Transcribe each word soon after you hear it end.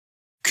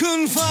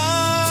confined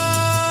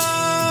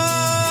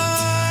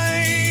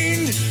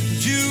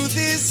to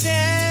this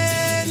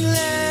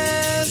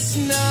endless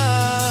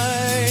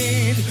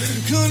night,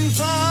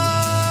 confined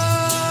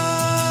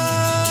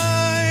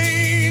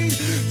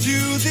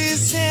to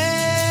this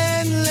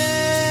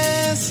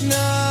endless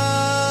night.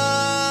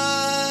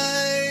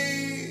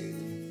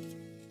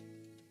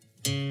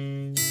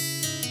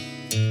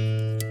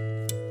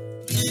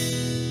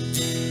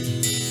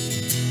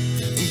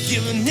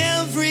 Giving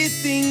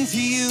everything to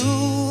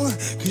you,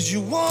 'cause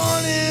you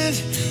wanted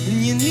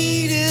and you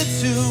needed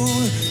to.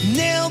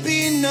 There'll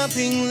be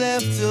nothing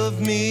left of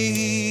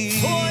me,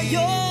 for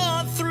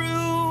you're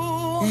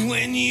through.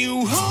 When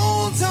you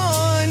hold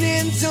on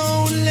and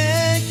don't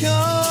let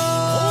go,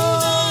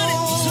 hold on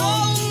and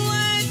don't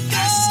let go.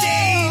 I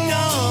stay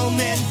numb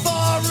and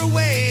far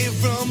away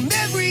from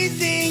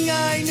everything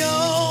I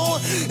know,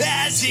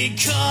 as it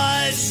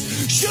cuts,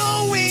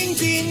 showing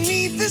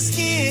beneath the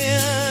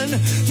skin,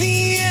 the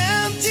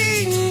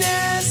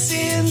emptiness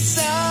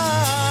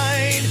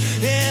inside,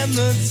 and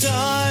the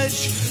touch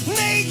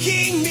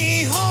making me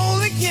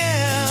whole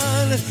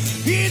again.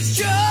 It's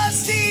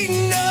just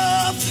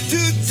enough to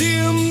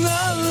dim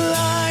the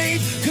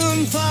light,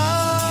 confined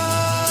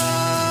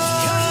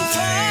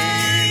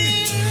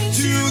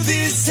to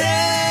this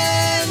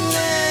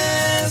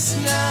endless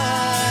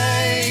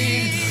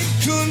night,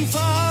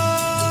 confined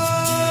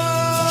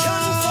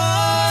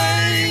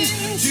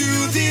to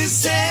this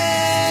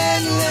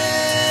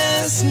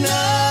endless night.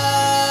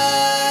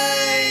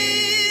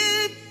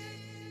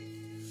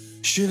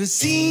 Should have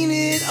seen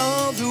it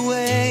all the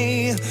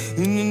way,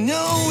 and you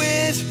know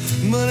it,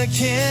 but I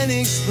can't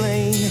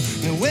explain.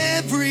 Now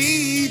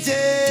every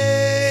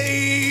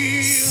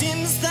day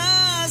seems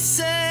the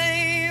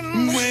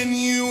same. When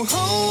you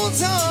hold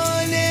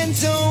on and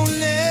don't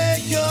let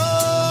go,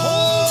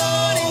 hold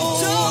on and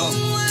don't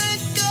let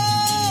go.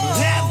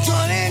 I'm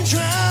caught and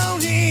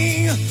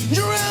drowning,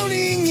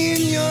 drowning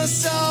in your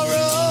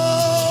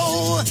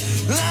sorrow.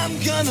 I'm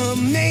gonna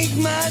make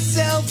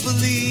myself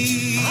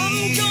believe, I'm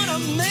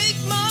gonna make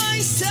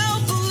myself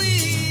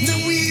believe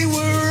that we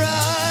were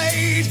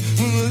right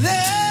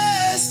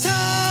last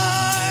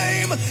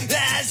time,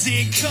 as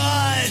it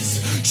cuts,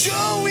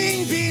 showing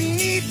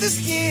beneath the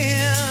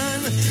skin,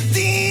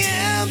 the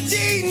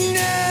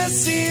emptiness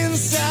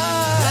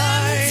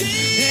inside,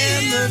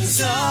 and the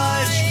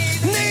touch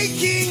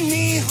making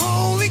me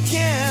whole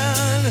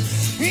again.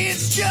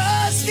 It's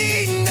just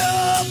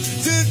enough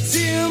to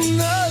dim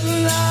the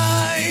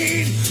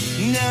light.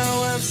 Now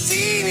I've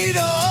seen it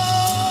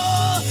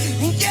all,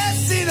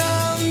 guess it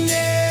I'll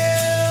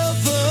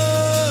never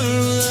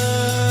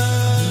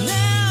learn.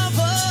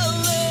 Never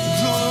learn.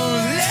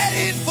 Gonna let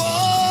it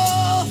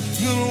fall,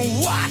 gonna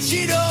watch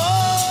it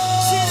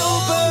all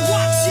burn.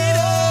 Watch it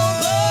all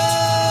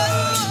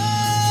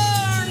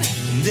burn.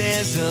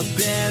 There's a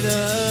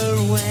better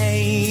way,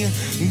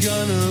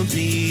 gonna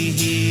be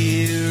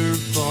here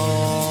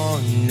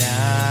for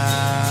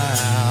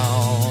now.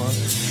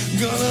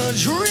 Gonna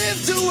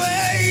drift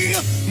away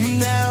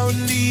without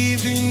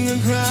leaving the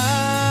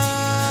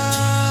ground,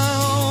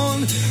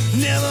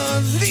 never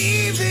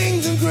leaving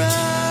the ground.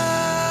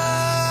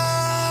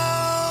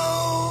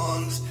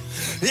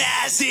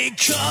 As it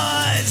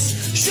cuts,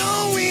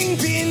 showing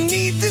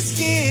beneath the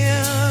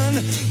skin,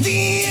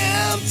 the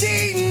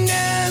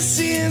emptiness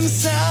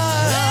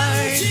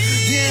inside,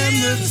 and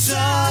the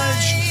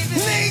touch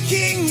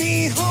making me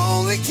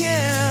whole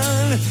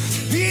again.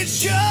 It's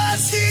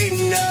just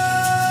enough